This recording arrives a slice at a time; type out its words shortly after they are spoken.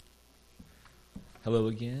Hello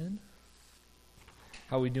again.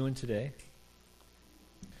 How are we doing today?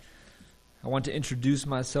 I want to introduce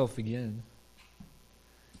myself again.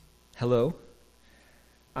 Hello,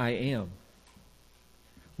 I am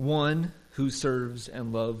one who serves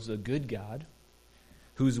and loves a good God,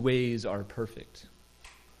 whose ways are perfect.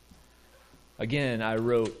 Again, I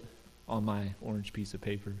wrote on my orange piece of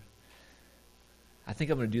paper. I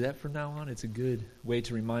think I'm going to do that from now on. It's a good way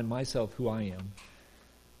to remind myself who I am.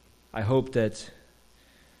 I hope that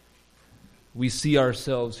we see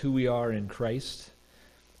ourselves who we are in Christ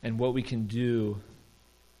and what we can do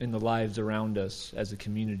in the lives around us as a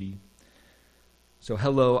community. So,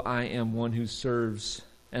 hello, I am one who serves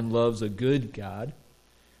and loves a good God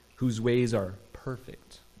whose ways are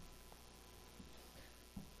perfect.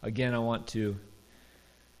 Again, I want to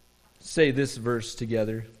say this verse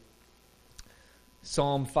together.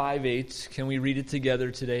 Psalm 5:8. Can we read it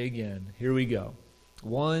together today again? Here we go.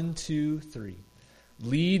 1, 2, 3.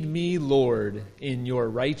 Lead me, Lord, in your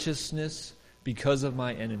righteousness because of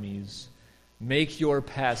my enemies. Make your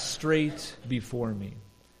path straight before me.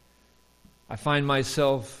 I find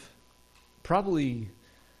myself probably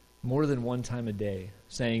more than one time a day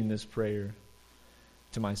saying this prayer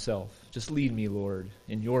to myself. Just lead me, Lord,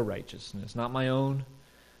 in your righteousness, not my own.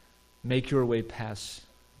 Make your path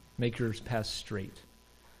straight.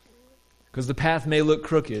 Because the path may look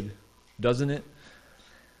crooked, doesn't it?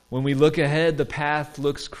 When we look ahead, the path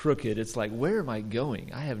looks crooked. It's like, where am I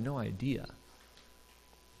going? I have no idea.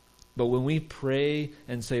 But when we pray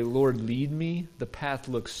and say, Lord, lead me, the path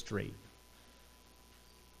looks straight.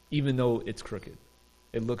 Even though it's crooked,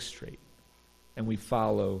 it looks straight. And we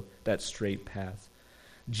follow that straight path.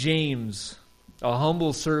 James, a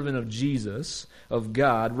humble servant of Jesus, of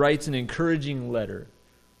God, writes an encouraging letter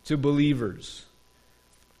to believers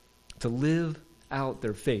to live out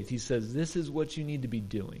their faith. He says, this is what you need to be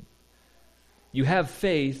doing. You have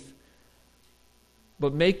faith,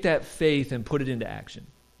 but make that faith and put it into action.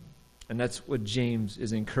 And that's what James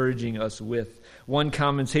is encouraging us with. One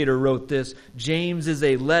commentator wrote this: James is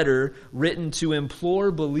a letter written to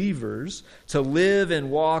implore believers to live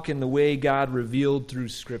and walk in the way God revealed through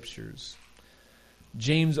Scriptures.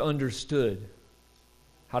 James understood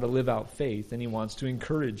how to live out faith, and he wants to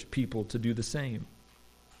encourage people to do the same.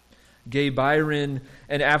 Gay Byron,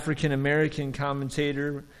 an African-American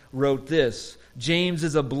commentator, wrote this: James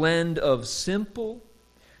is a blend of simple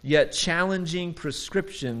yet challenging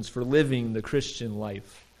prescriptions for living the Christian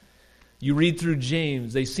life. You read through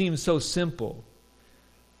James, they seem so simple,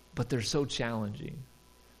 but they're so challenging.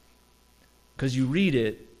 Because you read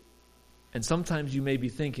it, and sometimes you may be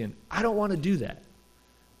thinking, I don't want to do that.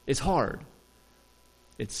 It's hard.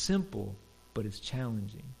 It's simple, but it's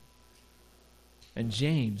challenging. And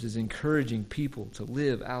James is encouraging people to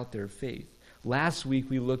live out their faith. Last week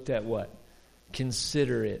we looked at what?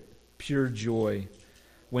 Consider it pure joy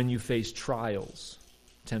when you face trials,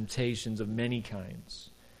 temptations of many kinds,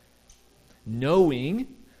 knowing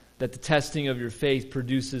that the testing of your faith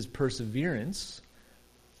produces perseverance.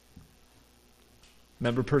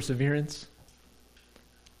 Remember perseverance?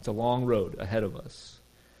 It's a long road ahead of us.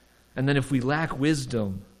 And then if we lack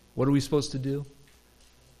wisdom, what are we supposed to do?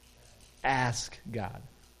 Ask God,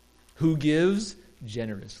 who gives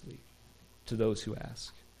generously to those who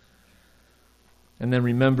ask. And then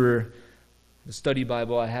remember the study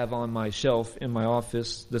Bible I have on my shelf in my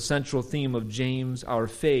office. The central theme of James: our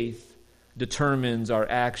faith determines our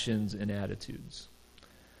actions and attitudes.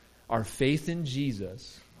 Our faith in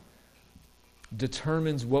Jesus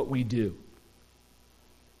determines what we do.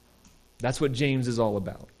 That's what James is all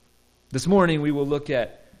about. This morning we will look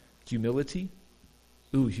at humility.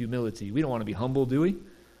 Humility. We don't want to be humble, do we?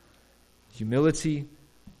 Humility,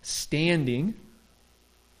 standing.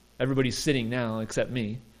 Everybody's sitting now except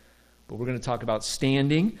me. But we're going to talk about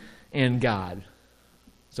standing and God.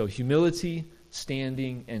 So humility,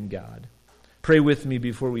 standing, and God. Pray with me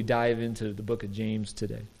before we dive into the book of James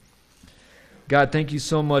today. God, thank you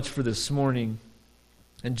so much for this morning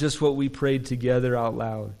and just what we prayed together out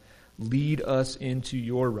loud. Lead us into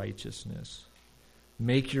your righteousness.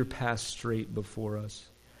 Make your path straight before us.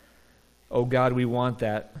 Oh God, we want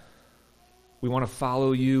that. We want to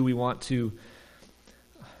follow you. We want to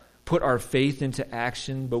put our faith into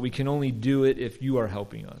action, but we can only do it if you are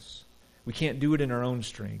helping us. We can't do it in our own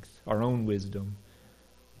strength, our own wisdom.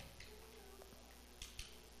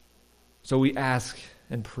 So we ask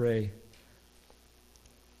and pray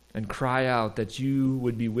and cry out that you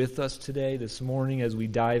would be with us today, this morning, as we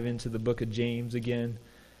dive into the book of James again.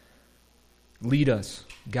 Lead us,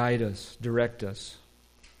 guide us, direct us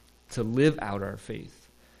to live out our faith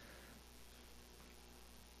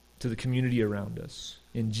to the community around us.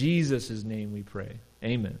 In Jesus' name we pray.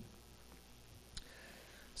 Amen.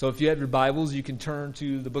 So if you have your Bibles, you can turn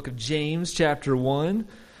to the book of James, chapter 1.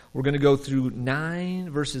 We're going to go through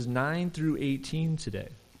verses 9 through 18 today.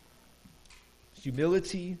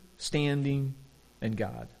 Humility, standing, and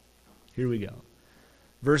God. Here we go.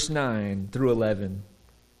 Verse 9 through 11.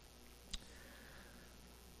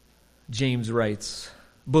 James writes,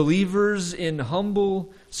 "Believers in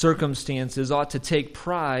humble circumstances ought to take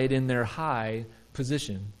pride in their high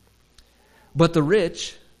position. But the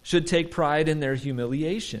rich should take pride in their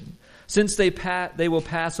humiliation, since they will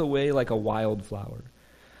pass away like a wildflower.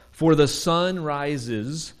 For the sun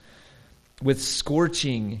rises with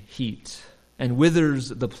scorching heat and withers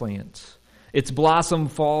the plant. Its blossom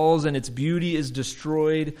falls and its beauty is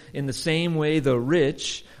destroyed. In the same way, the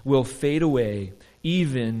rich will fade away,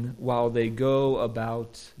 even while they go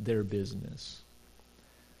about their business."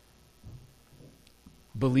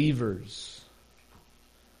 Believers.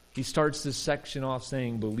 He starts this section off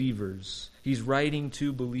saying believers. He's writing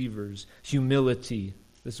to believers. Humility.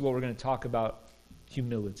 This is what we're going to talk about.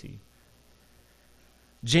 Humility.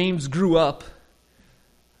 James grew up,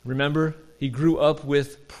 remember, he grew up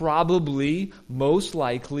with probably, most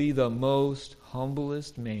likely, the most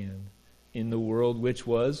humblest man in the world, which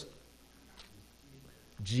was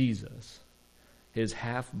Jesus, his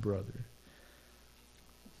half-brother.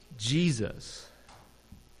 Jesus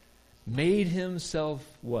made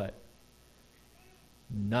himself what?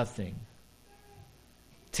 Nothing.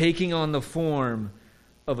 Taking on the form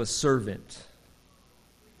of a servant,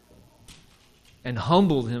 and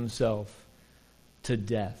humbled himself to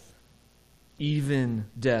death, even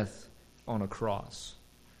death on a cross.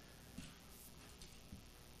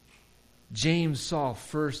 James saw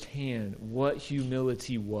firsthand what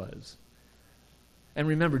humility was. And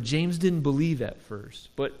remember, James didn't believe at first,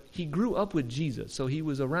 but he grew up with Jesus, so he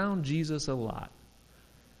was around Jesus a lot.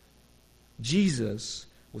 Jesus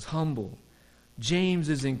was humble. James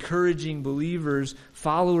is encouraging believers,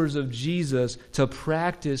 followers of Jesus, to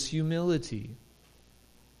practice humility.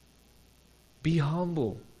 Be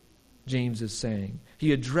humble, James is saying.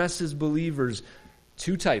 He addresses believers,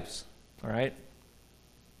 two types, all right?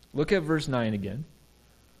 Look at verse 9 again.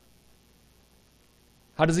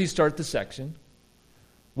 How does he start the section?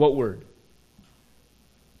 What word?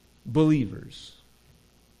 Believers.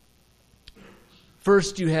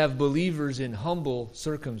 First, you have believers in humble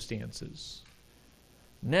circumstances.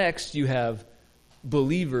 Next, you have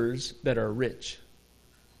believers that are rich.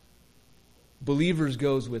 Believers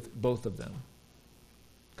goes with both of them,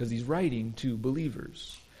 because he's writing to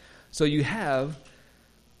believers. So you have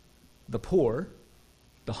the poor,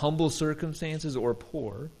 the humble circumstances or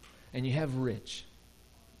poor, and you have rich.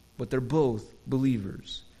 But they're both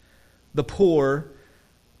believers. The poor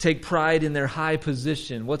take pride in their high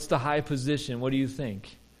position. What's the high position? What do you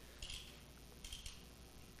think?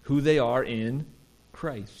 Who they are in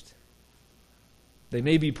Christ. They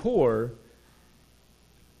may be poor,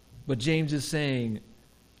 but James is saying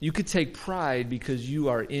you could take pride because you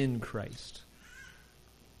are in Christ.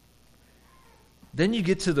 Then you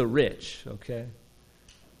get to the rich, okay?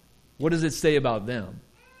 What does it say about them?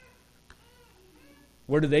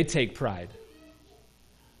 Where do they take pride?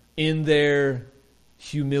 In their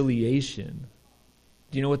humiliation.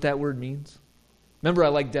 Do you know what that word means? Remember, I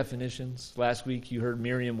like definitions. Last week you heard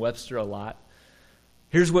Merriam-Webster a lot.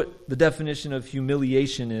 Here's what the definition of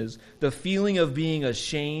humiliation is: the feeling of being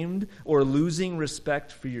ashamed or losing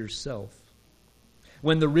respect for yourself.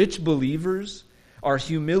 When the rich believers are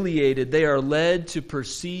humiliated, they are led to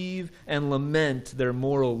perceive and lament their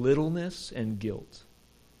moral littleness and guilt.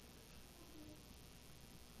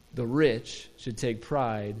 The rich should take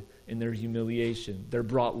pride in their humiliation. They're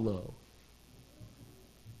brought low.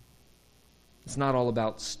 It's not all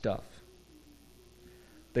about stuff.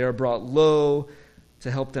 They are brought low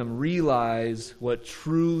to help them realize what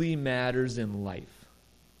truly matters in life.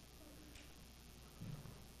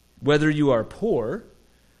 Whether you are poor,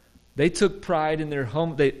 they took pride in their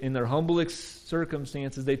humble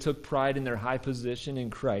circumstances. They took pride in their high position in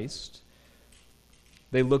Christ.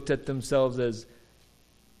 They looked at themselves as,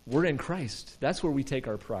 we're in Christ. That's where we take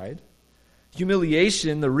our pride.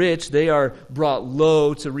 Humiliation, the rich, they are brought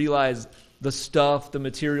low to realize the stuff, the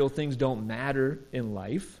material things don't matter in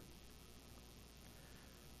life.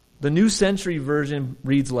 The New Century Version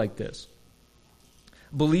reads like this: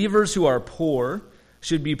 believers who are poor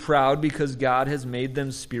should be proud because God has made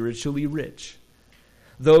them spiritually rich.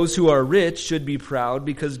 Those who are rich should be proud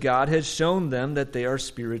because God has shown them that they are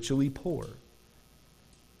spiritually poor.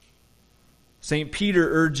 St. Peter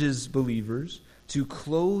urges believers to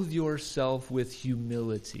clothe yourself with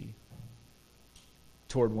humility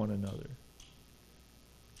toward one another.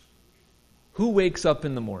 Who wakes up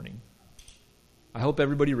in the morning? I hope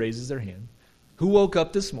everybody raises their hand. Who woke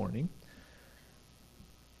up this morning?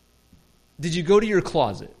 Did you go to your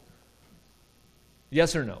closet?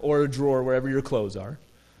 Yes or no? Or a drawer, wherever your clothes are.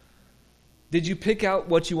 Did you pick out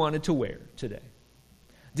what you wanted to wear today?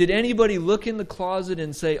 Did anybody look in the closet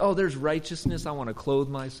and say, oh, there's righteousness, I want to clothe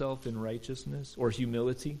myself in righteousness, or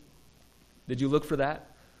humility? Did you look for that?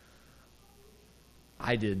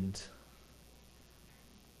 I didn't.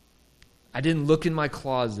 I didn't look in my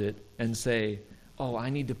closet and say, oh, I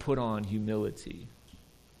need to put on humility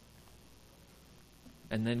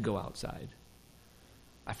and then go outside.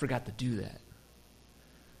 I forgot to do that.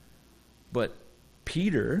 But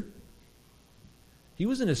Peter, he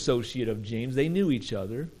was an associate of James. They knew each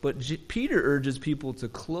other. But Peter urges people to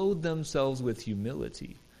clothe themselves with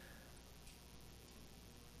humility.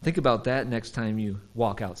 Think about that next time you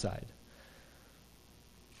walk outside.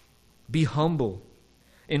 Be humble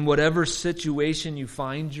in whatever situation you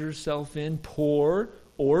find yourself in, poor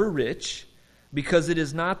or rich, because it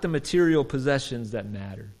is not the material possessions that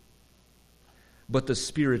matter, but the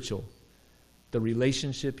spiritual, the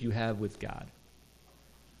relationship you have with God.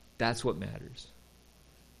 That's what matters.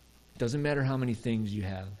 It doesn't matter how many things you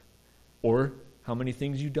have or how many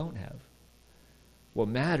things you don't have. What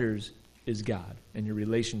matters is God and your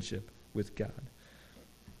relationship with God.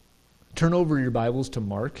 Turn over your Bibles to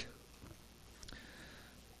Mark.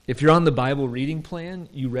 If you're on the Bible reading plan,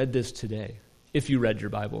 you read this today, if you read your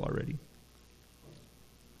Bible already.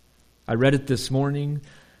 I read it this morning.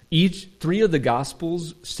 Three of the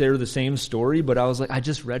Gospels share the same story, but I was like, I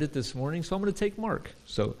just read it this morning, so I'm going to take Mark.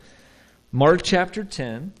 So, Mark chapter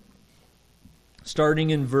 10, starting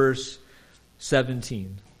in verse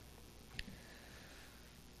 17.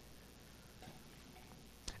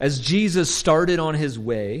 As Jesus started on his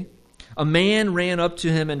way, a man ran up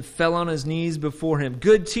to him and fell on his knees before him.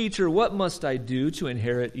 Good teacher, what must I do to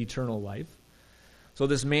inherit eternal life? So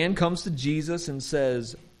this man comes to Jesus and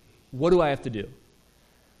says, what do I have to do?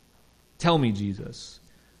 Tell me, Jesus,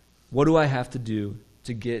 what do I have to do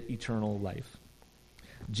to get eternal life?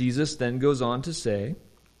 Jesus then goes on to say,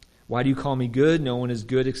 why do you call me good? No one is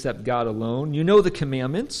good except God alone. You know the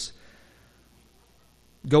commandments.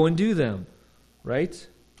 Go and do them, right?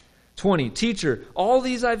 20, teacher, all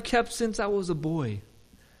these I've kept since I was a boy.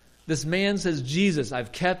 This man says, Jesus,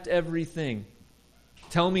 I've kept everything.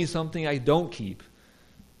 Tell me something I don't keep.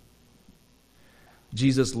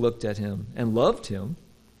 Jesus looked at him and loved him.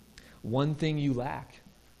 One thing you lack.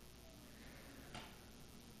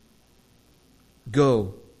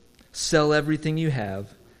 Go, sell everything you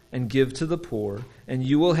have and give to the poor, and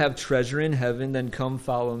you will have treasure in heaven. Then come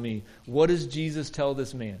follow me. What does Jesus tell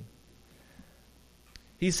this man?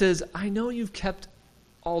 He says, I know you've kept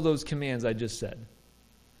all those commands I just said,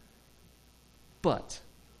 but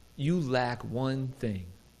you lack one thing.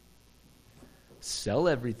 Sell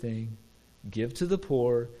everything, give to the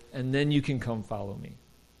poor, and then you can come follow me.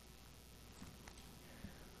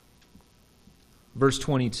 Verse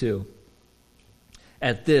 22.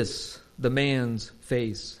 At this, the man's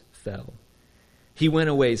face fell. He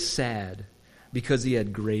went away sad because he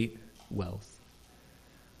had great wealth.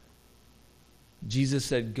 Jesus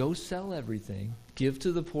said, go sell everything, give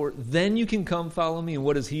to the poor, then you can come follow me. And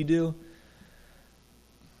what does he do?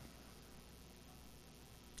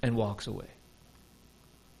 And walks away.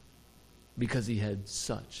 Because he had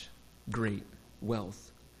such great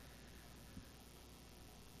wealth.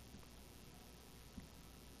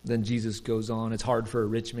 Then Jesus goes on. It's hard for a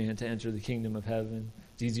rich man to enter the kingdom of heaven.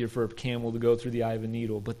 It's easier for a camel to go through the eye of a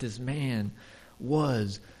needle. But this man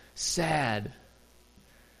was sad.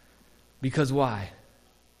 Because why?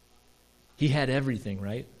 He had everything,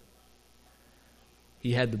 right?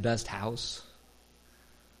 He had the best house,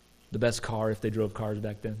 the best car if they drove cars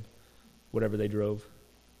back then, whatever they drove.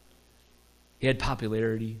 He had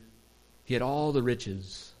popularity. He had all the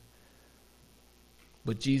riches.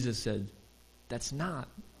 But Jesus said, that's not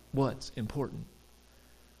what's important.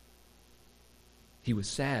 He was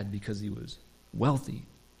sad because he was wealthy.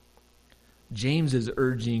 James is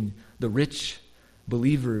urging the rich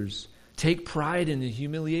believers, take pride in the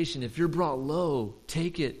humiliation. If you're brought low,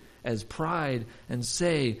 take it as pride and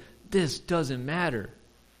say, this doesn't matter.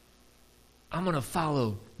 I'm going to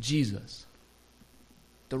follow Jesus.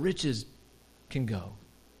 The riches can go.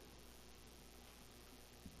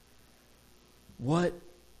 What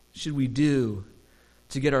should we do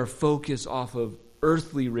to get our focus off of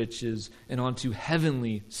earthly riches and onto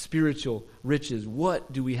heavenly, spiritual riches?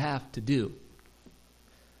 What do we have to do?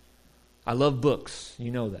 I love books.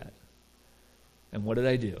 You know that. And what did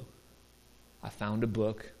I do? I found a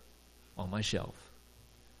book on my shelf.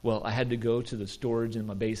 Well, I had to go to the storage in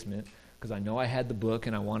my basement, because I know I had the book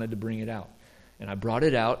and I wanted to bring it out. And I brought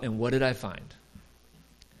it out, and what did I find?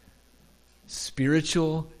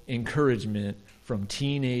 Spiritual encouragement from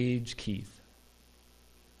teenage Keith.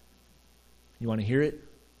 You want to hear it?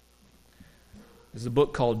 There's a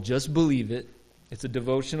book called Just Believe It. It's a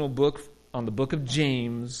devotional book on the book of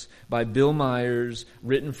James by Bill Myers,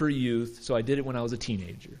 written for youth. So I did it when I was a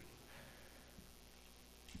teenager.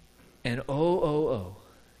 And do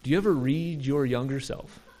you ever read your younger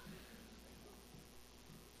self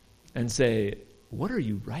and say, what are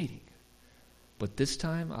you writing? But this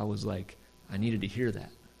time I was like, I needed to hear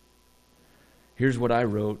that. Here's what I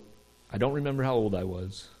wrote. I don't remember how old I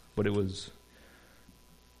was, but it was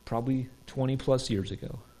probably 20 plus years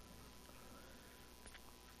ago.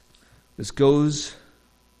 This goes,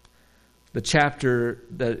 the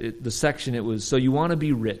section it was, so you want to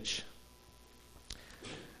be rich.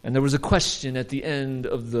 And there was a question at the end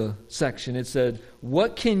of the section. It said,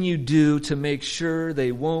 what can you do to make sure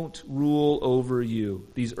they won't rule over you?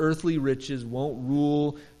 These earthly riches won't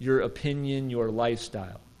rule your opinion, your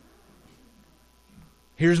lifestyle.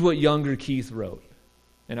 Here's what younger Keith wrote.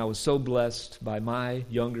 And I was so blessed by my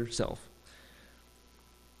younger self.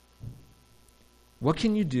 What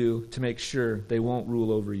can you do to make sure they won't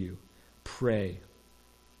rule over you? Pray.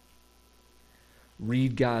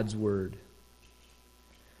 Read God's word.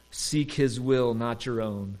 Seek His will, not your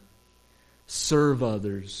own. Serve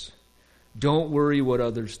others. Don't worry what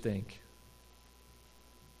others think.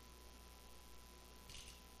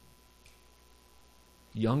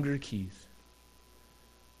 Younger Keith.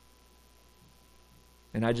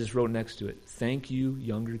 And I just wrote next to it, thank you,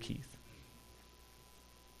 younger Keith.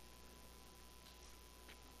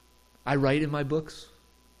 I write in my books.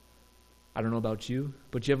 I don't know about you,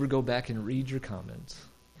 but you ever go back and read your comments?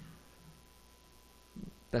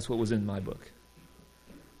 That's what was in my book.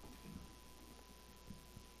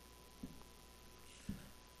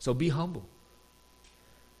 So be humble.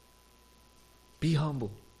 Be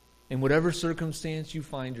humble. In whatever circumstance you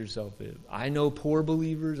find yourself in. I know poor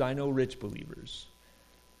believers, I know rich believers.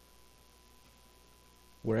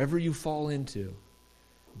 Wherever you fall into,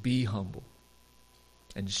 be humble.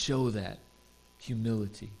 And show that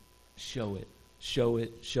humility. Show it. Show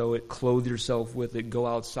it. Show it. Clothe yourself with it. Go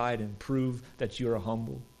outside and prove that you are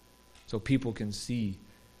humble. So people can see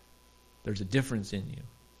there's a difference in you.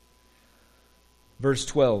 Verse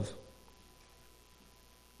 12.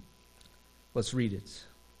 Let's read it.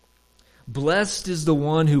 Blessed is the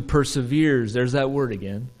one who perseveres. There's that word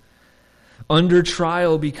again. Under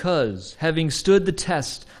trial, because, having stood the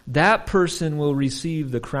test, that person will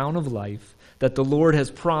receive the crown of life that the Lord has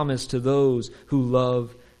promised to those who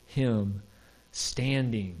love Him.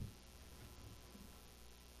 Standing.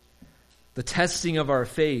 The testing of our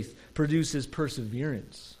faith produces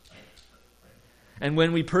perseverance. And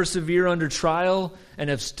when we persevere under trial and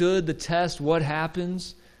have stood the test, what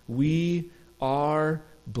happens? We are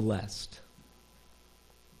blessed.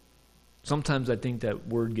 Sometimes I think that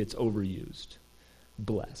word gets overused.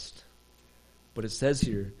 Blessed. But it says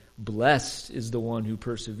here, blessed is the one who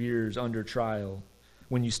perseveres under trial.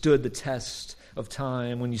 When you stood the test of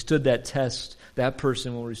time, when you stood that test, that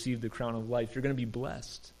person will receive the crown of life. You're going to be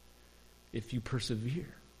blessed if you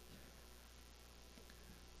persevere.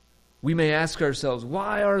 We may ask ourselves,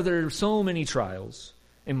 why are there so many trials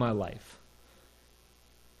in my life?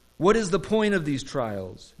 What is the point of these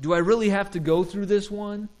trials? Do I really have to go through this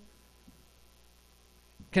one?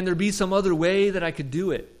 Can there be some other way that I could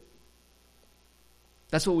do it?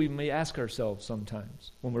 That's what we may ask ourselves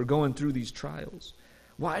sometimes when we're going through these trials.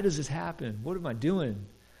 Why does this happen? What am I doing?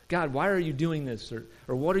 God, why are you doing this?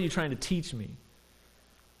 Or what are you trying to teach me?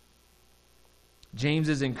 James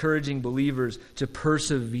is encouraging believers to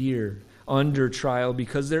persevere under trial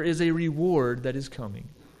because there is a reward that is coming.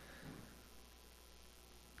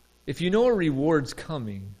 If you know a reward's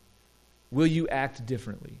coming, will you act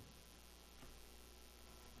differently?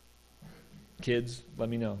 Kids, let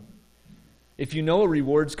me know. If you know a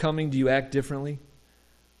reward's coming, do you act differently?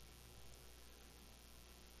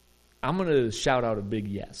 I'm going to shout out a big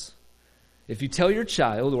yes. If you tell your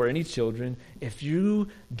child or any children, if you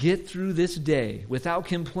get through this day without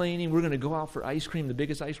complaining, we're going to go out for ice cream, the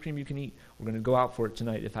biggest ice cream you can eat. We're going to go out for it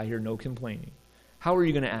tonight if I hear no complaining. How are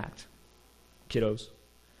you going to act, kiddos?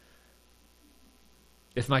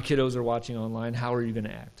 If my kiddos are watching online, how are you going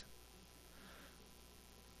to act?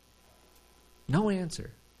 No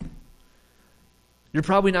answer. You're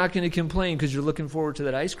probably not going to complain because you're looking forward to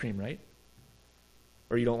that ice cream, right?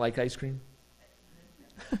 Or you don't like ice cream?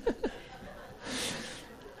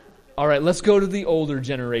 All right, let's go to the older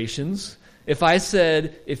generations. If I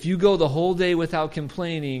said, if you go the whole day without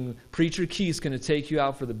complaining, Preacher Keith's going to take you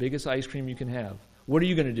out for the biggest ice cream you can have, what are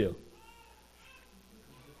you going to do?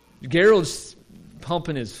 Gerald's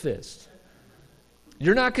pumping his fist.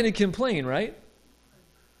 You're not going to complain, right?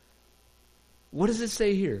 What does it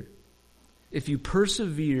say here? If you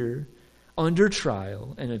persevere under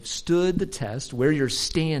trial and have stood the test, where you're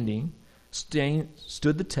standing,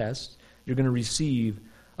 stood the test, you're going to receive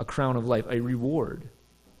a crown of life, a reward.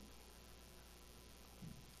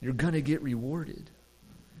 You're going to get rewarded.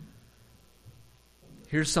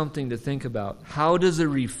 Here's something to think about. How does a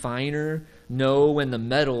refiner know when the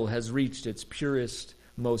metal has reached its purest,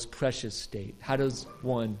 most precious state? How does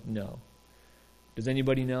one know? Does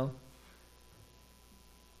anybody know?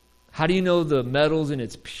 How do you know the metal's in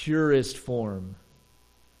its purest form?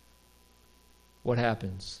 What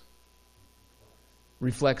happens?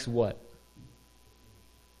 Reflects what?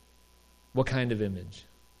 What kind of image?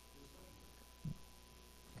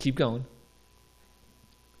 Keep going.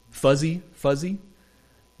 Fuzzy?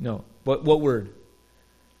 No. What word?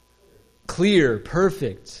 Clear,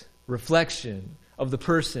 perfect reflection of the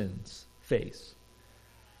person's face.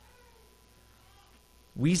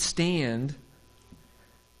 We stand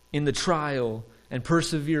in the trial and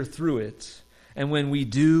persevere through it. And when we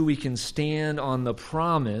do, we can stand on the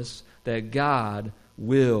promise that God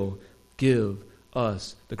will give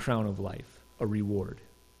us the crown of life, a reward.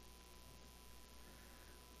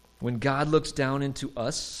 When God looks down into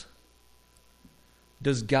us,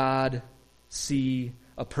 does God see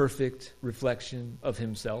a perfect reflection of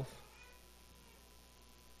himself?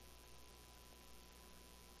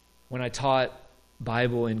 When I taught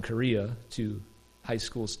Bible in Korea to high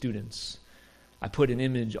school students, I put an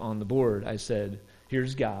image on the board. I said,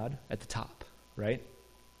 here's God at the top, right?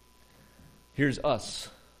 Here's us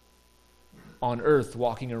on earth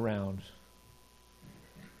walking around.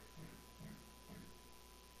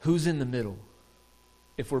 Who's in the middle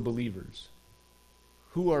if we're believers?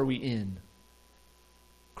 Who are we in?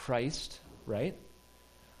 Christ, right?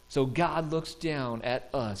 So God looks down at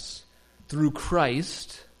us through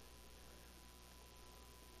Christ,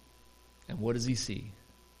 and what does he see?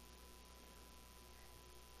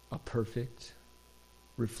 A perfect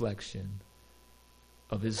reflection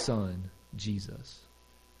of his Son, Jesus.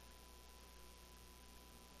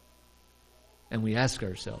 And we ask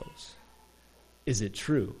ourselves, is it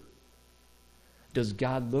true? Does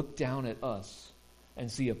God look down at us and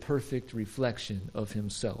see a perfect reflection of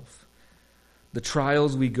himself? The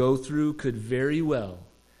trials we go through could very well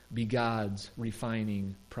be God's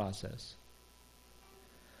refining process.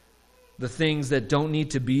 The things that don't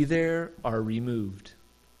need to be there are removed.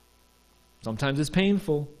 Sometimes it's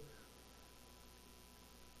painful.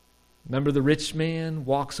 Remember, the rich man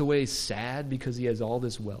walks away sad because he has all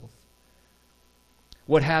this wealth.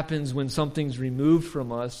 What happens when something's removed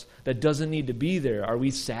from us that doesn't need to be there? Are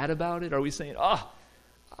we sad about it? Are we saying, I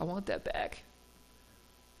want that back.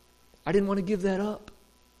 I didn't want to give that up.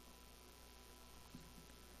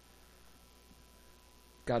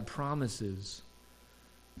 God promises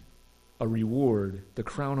a reward, the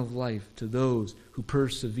crown of life, to those who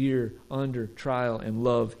persevere under trial and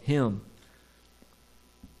love him.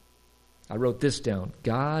 I wrote this down.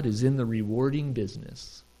 God is in the rewarding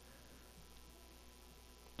business.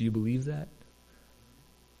 Do you believe that?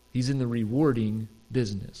 He's in the rewarding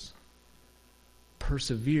business.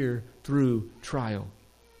 Persevere through trial.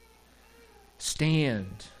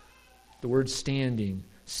 Stand. The word standing.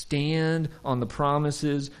 Stand on the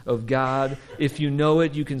promises of God. If you know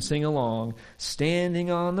it, you can sing along. Standing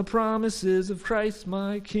on the promises of Christ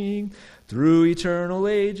my King. Through eternal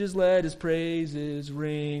ages let his praises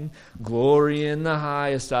ring. Glory in the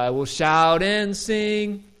highest I will shout and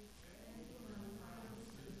sing.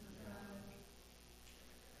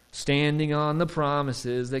 Standing on the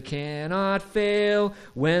promises that cannot fail,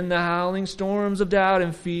 when the howling storms of doubt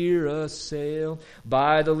and fear assail,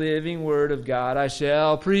 by the living word of God I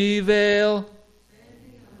shall prevail.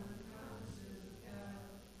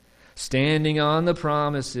 Standing on the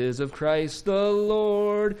promises of Christ the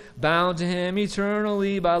Lord, bound to him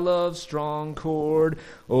eternally by love's strong cord,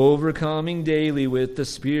 overcoming daily with the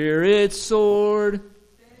Spirit's sword.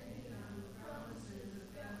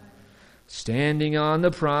 Standing on the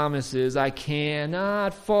promises, I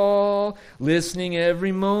cannot fall, listening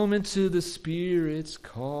every moment to the Spirit's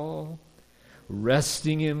call,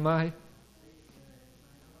 resting in my...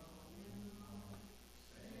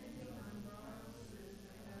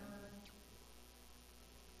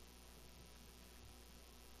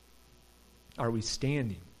 Are we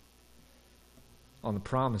standing on the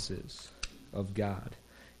promises of God?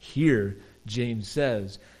 Here, James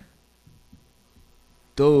says,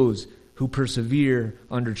 those who persevere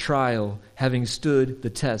under trial, having stood the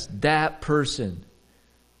test. That person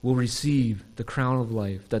will receive the crown of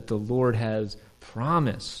life that the Lord has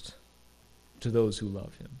promised to those who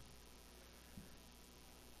love him.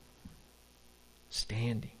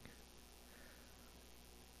 Standing.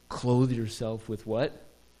 Clothe yourself with what?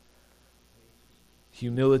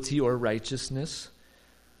 Humility or righteousness.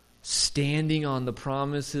 Standing on the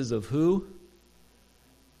promises of who?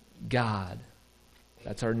 God.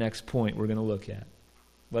 That's our next point we're going to look at.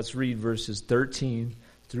 Let's read verses 13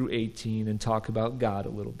 through 18 and talk about God a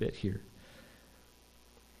little bit here.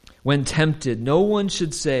 When tempted, no one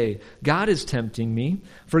should say, God is tempting me,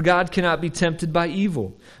 for God cannot be tempted by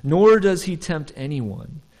evil, nor does he tempt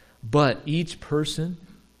anyone. But each person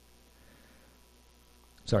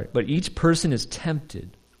is tempted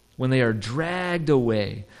when they are dragged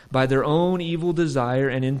away by their own evil desire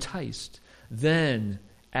and enticed. Then,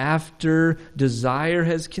 after desire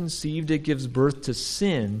has conceived, it gives birth to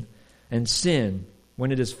sin, and sin,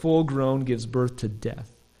 when it is full grown, gives birth to death.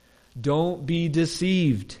 Don't be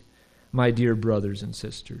deceived, my dear brothers and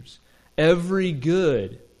sisters. Every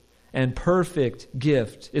good and perfect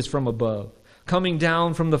gift is from above, coming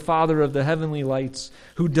down from the Father of the heavenly lights,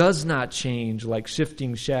 who does not change like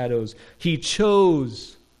shifting shadows. He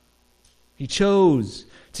chose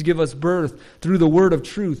to give us birth through the word of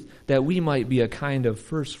truth, that we might be a kind of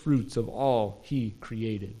first fruits of all he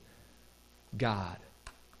created. God.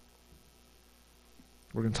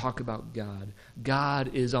 We're going to talk about God.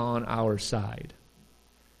 God is on our side.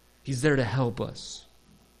 He's there to help us.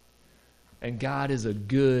 And God is a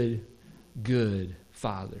good, good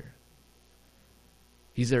Father.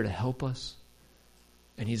 He's there to help us,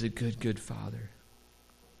 and he's a good, good Father.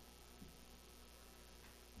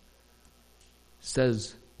 It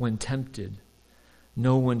says, when tempted,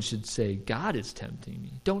 no one should say, God is tempting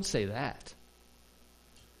me. Don't say that.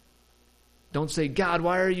 Don't say, God,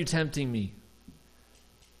 why are you tempting me?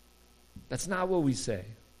 That's not what we say.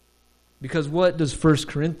 Because what does 1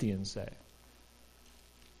 Corinthians say?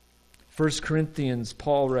 1 Corinthians,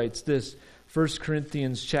 Paul writes this, 1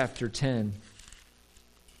 Corinthians chapter 10.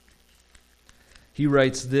 He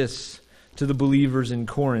writes this to the believers in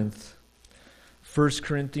Corinth. 1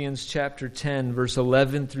 Corinthians chapter 10, verse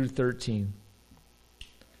 11 through 13.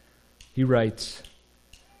 He writes,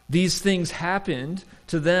 these things happened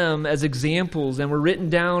to them as examples and were written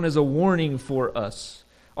down as a warning for us,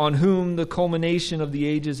 on whom the culmination of the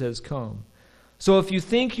ages has come. So if you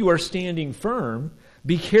think you are standing firm,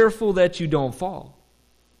 be careful that you don't fall.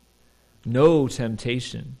 No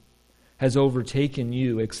temptation has overtaken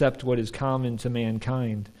you except what is common to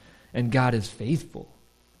mankind, and God is faithful.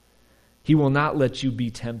 He will not let you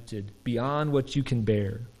be tempted beyond what you can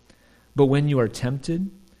bear. But when you are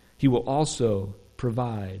tempted, he will also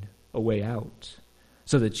provide a way out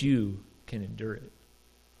so that you can endure it.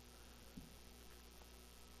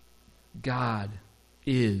 God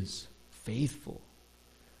is faithful.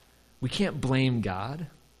 We can't blame God.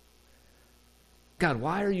 God,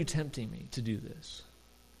 why are you tempting me to do this?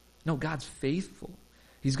 No, God's faithful.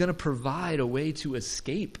 He's going to provide a way to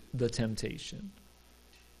escape the temptation.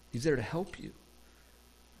 He's there to help you.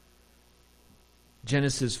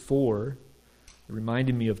 Genesis 4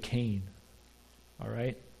 reminded me of Cain. All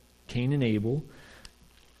right? Cain and Abel.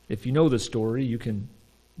 If you know the story, you can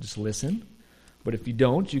just listen. But if you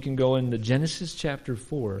don't, you can go into Genesis chapter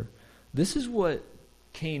 4. This is what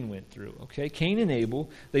Cain went through. Okay? Cain and Abel,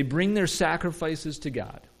 they bring their sacrifices to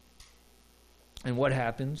God. And what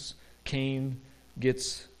happens? Cain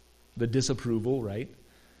gets the disapproval, right?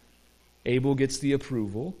 Abel gets the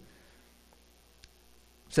approval.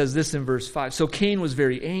 It says this in verse 5. So Cain was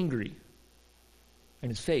very angry, and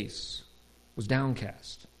his face was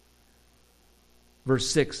downcast. Verse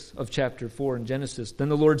 6 of chapter 4 in Genesis. Then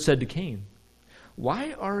the Lord said to Cain,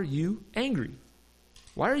 why are you angry?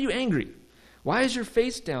 Why are you angry? Why is your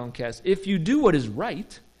face downcast? If you do what is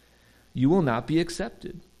right, you will not be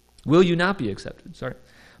accepted. Will you not be accepted? Sorry.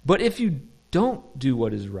 But if you don't do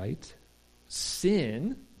what is right,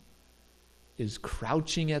 sin is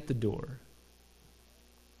crouching at the door.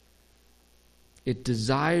 It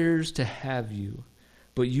desires to have you,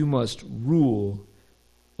 but you must rule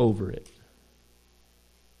over it.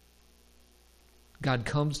 God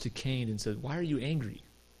comes to Cain and says, why are you angry?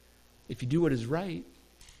 If you do what is right,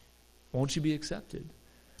 won't you be accepted?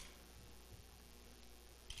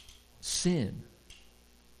 Sin.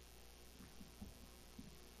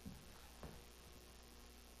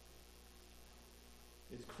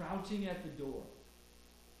 It's crouching at the door.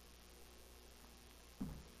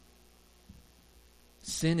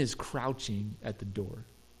 Sin is crouching at the door.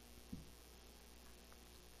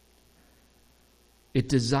 It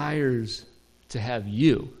desires to have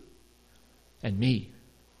you and me.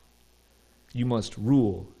 You must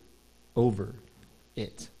rule over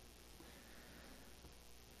it.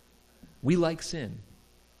 We like sin.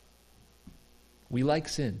 We like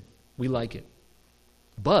sin. We like it.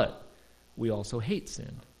 But we also hate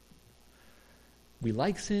sin. We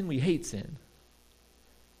like sin, we hate sin.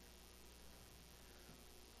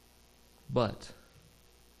 But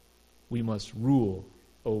we must rule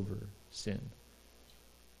over sin.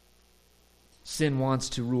 Sin wants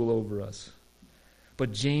to rule over us.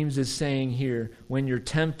 But James is saying here, when you're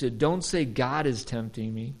tempted, don't say God is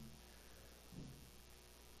tempting me.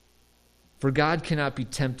 For God cannot be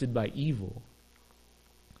tempted by evil,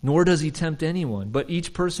 nor does he tempt anyone. But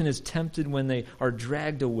each person is tempted when they are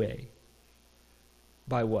dragged away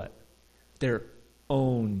by what? Their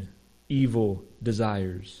own evil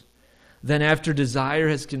desires. Then after desire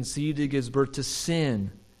has conceived, it gives birth to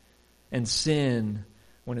sin. And sin,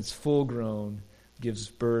 when it's full grown, gives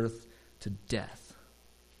birth to death.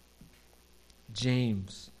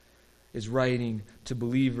 James is writing to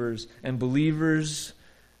believers, and believers,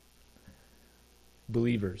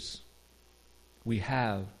 we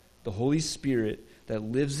have the Holy Spirit that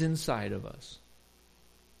lives inside of us.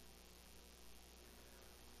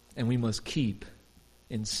 And we must keep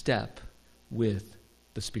in step with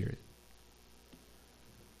the Spirit.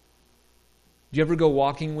 Do you ever go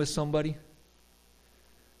walking with somebody?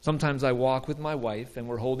 Sometimes I walk with my wife and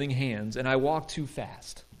we're holding hands and I walk too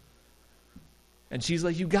fast. And she's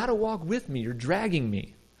like, you got to walk with me. You're dragging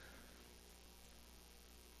me.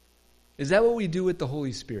 Is that what we do with the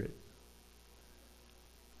Holy Spirit?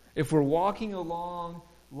 If we're walking along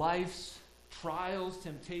life's trials,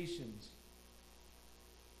 temptations,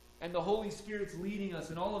 and the Holy Spirit's leading us,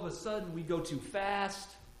 and all of a sudden we go too fast,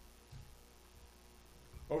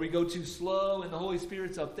 or we go too slow, and the Holy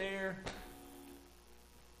Spirit's up there,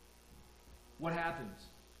 what happens?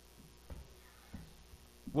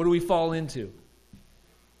 What do we fall into?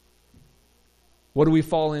 What do we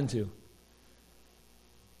fall into?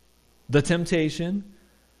 The temptation,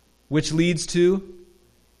 which leads to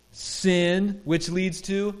sin, which leads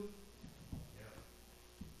to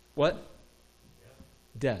what?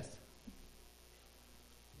 Death.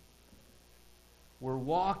 We're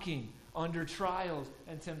walking under trials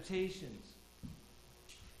and temptations.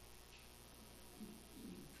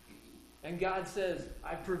 And God says,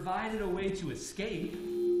 I provided a way to escape,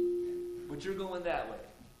 but you're going that way.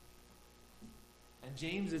 And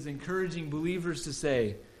James is encouraging believers to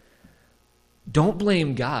say, don't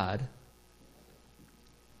blame God.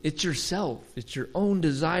 It's yourself. It's your own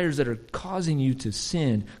desires that are causing you to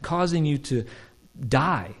sin, causing you to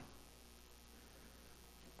die.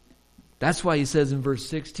 That's why he says in verse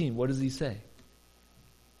 16, what does he say?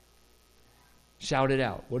 Shout it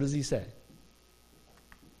out. What does he say?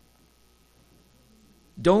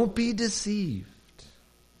 Don't be deceived.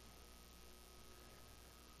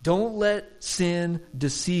 Don't let sin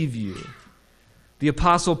deceive you. The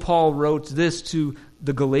Apostle Paul wrote this to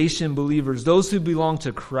the Galatian believers. Those who belong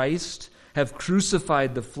to Christ have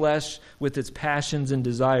crucified the flesh with its passions and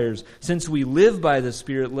desires. Since we live by the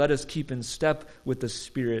Spirit, let us keep in step with the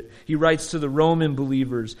Spirit. He writes to the Roman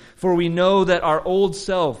believers, for we know that our old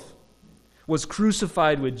self was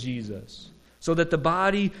crucified with Jesus, so that the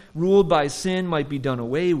body ruled by sin might be done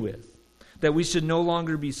away with, that we should no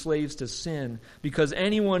longer be slaves to sin, because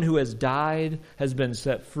anyone who has died has been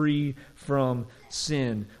set free from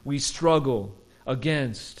sin. We struggle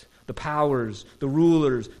against the powers, the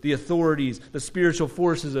rulers, the authorities, the spiritual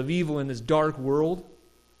forces of evil in this dark world.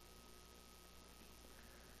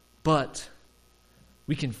 But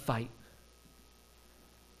we can fight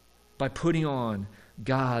by putting on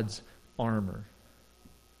God's armor.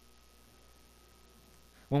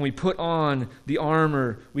 When we put on the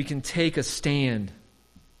armor, we can take a stand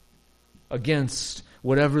against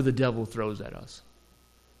whatever the devil throws at us.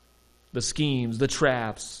 The schemes, the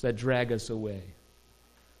traps that drag us away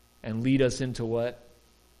and lead us into what?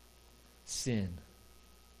 Sin,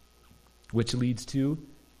 which leads to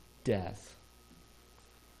death.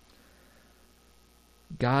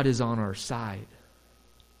 God is on our side.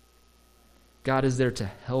 God is there to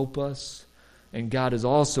help us, and God is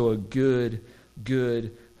also a good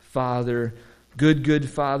Father. Good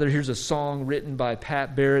Father. Here's a song written by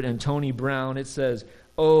Pat Barrett and Tony Brown. It says,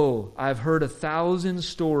 oh, I've heard 1,000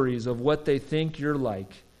 stories of what they think you're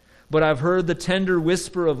like, but I've heard the tender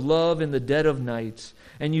whisper of love in the dead of night,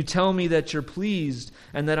 and you tell me that you're pleased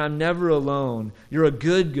and that I'm never alone. You're a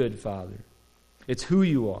good Father. It's who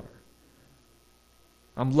you are.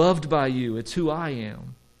 I'm loved by you. It's who I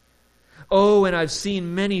am. Oh, and I've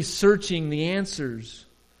seen many searching the answers,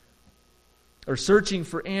 or searching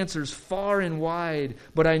for answers far and wide,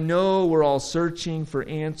 but I know we're all searching for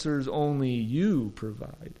answers only you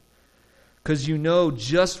provide. Because you know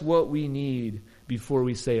just what we need before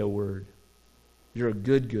we say a word. You're a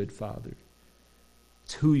good, good Father.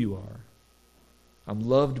 It's who you are. I'm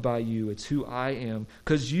loved by you. It's who I am.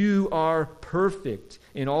 Because you are perfect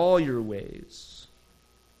in all your ways.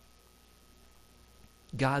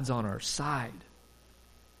 God's on our side.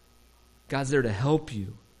 God's there to help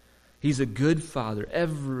you. He's a good Father.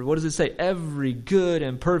 What does it say? Every good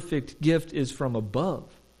and perfect gift is from above.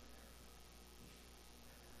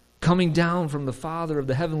 Coming down from the Father of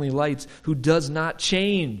the heavenly lights, who does not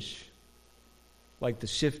change like the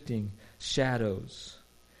shifting shadows.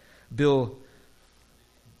 From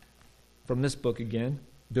this book again,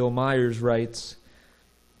 Bill Myers writes,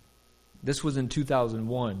 this was in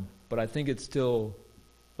 2001, but I think it's still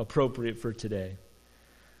appropriate for today.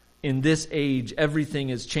 In this age, everything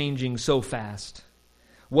is changing so fast.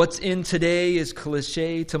 What's in today is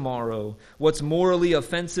cliche tomorrow. What's morally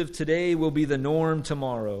offensive today will be the norm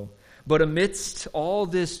tomorrow. But amidst all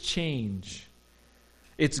this change,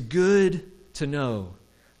 it's good to know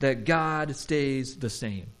that God stays the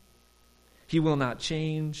same. He will not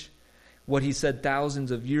change. What he said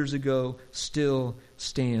thousands of years ago still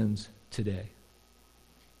stands today.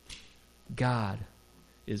 God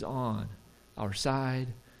is on our side.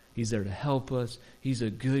 He's there to help us. He's a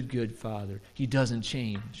good, good Father. He doesn't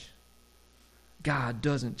change. God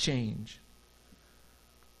doesn't change.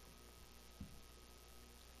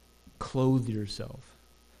 Clothe yourself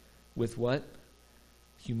with what?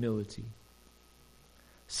 Humility.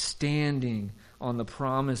 Standing on the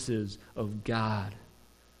promises of God,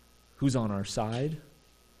 who's on our side,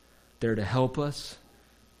 there to help us,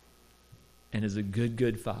 and is a good,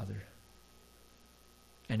 good Father.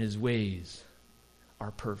 And his ways are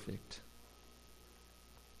perfect.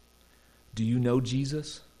 Do you know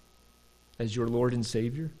Jesus as your Lord and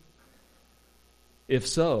Savior? If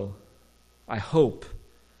so, I hope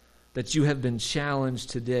that you have been challenged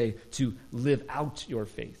today to live out your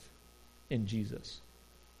faith in Jesus.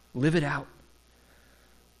 Live it out.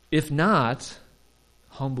 If not,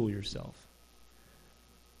 humble yourself.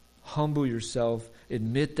 Humble yourself.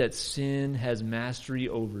 Admit that sin has mastery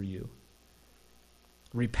over you.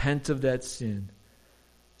 Repent of that sin.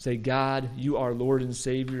 Say, God, you are Lord and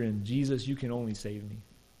Savior, and Jesus, you can only save me.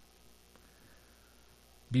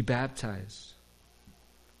 Be baptized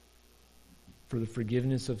for the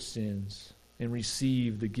forgiveness of sins and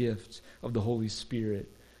receive the gift of the Holy Spirit.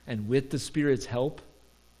 And with the Spirit's help,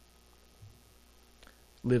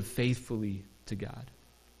 live faithfully to God.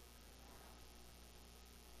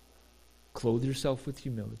 Clothe yourself with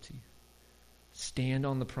humility. Stand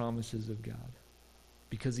on the promises of God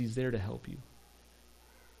because he's there to help you.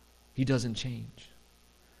 He doesn't change.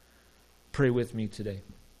 Pray with me today.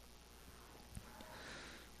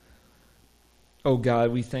 Oh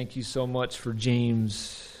God, we thank you so much for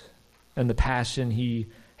James and the passion he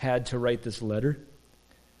had to write this letter.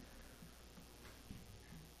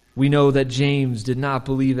 We know that James did not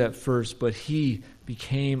believe at first, but he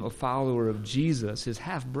became a follower of Jesus, his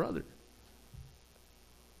half-brother.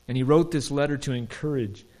 And he wrote this letter to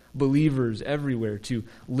encourage believers everywhere to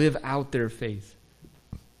live out their faith,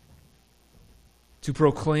 to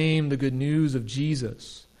proclaim the good news of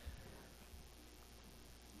Jesus.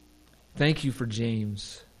 Thank you for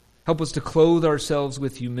James. Help us to clothe ourselves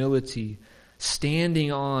with humility,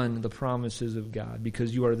 standing on the promises of God,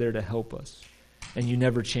 because you are there to help us, and you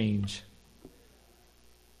never change.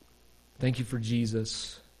 Thank you for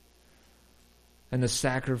Jesus and the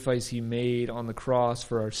sacrifice he made on the cross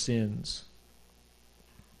for our sins.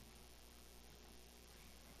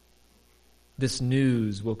 This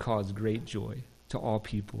news will cause great joy to all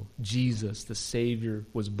people. Jesus, the Savior,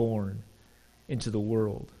 was born into the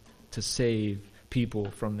world to save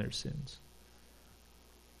people from their sins.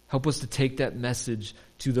 Help us to take that message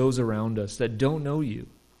to those around us that don't know you.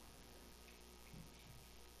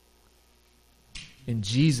 In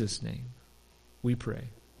Jesus' name, we pray.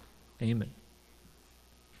 Amen.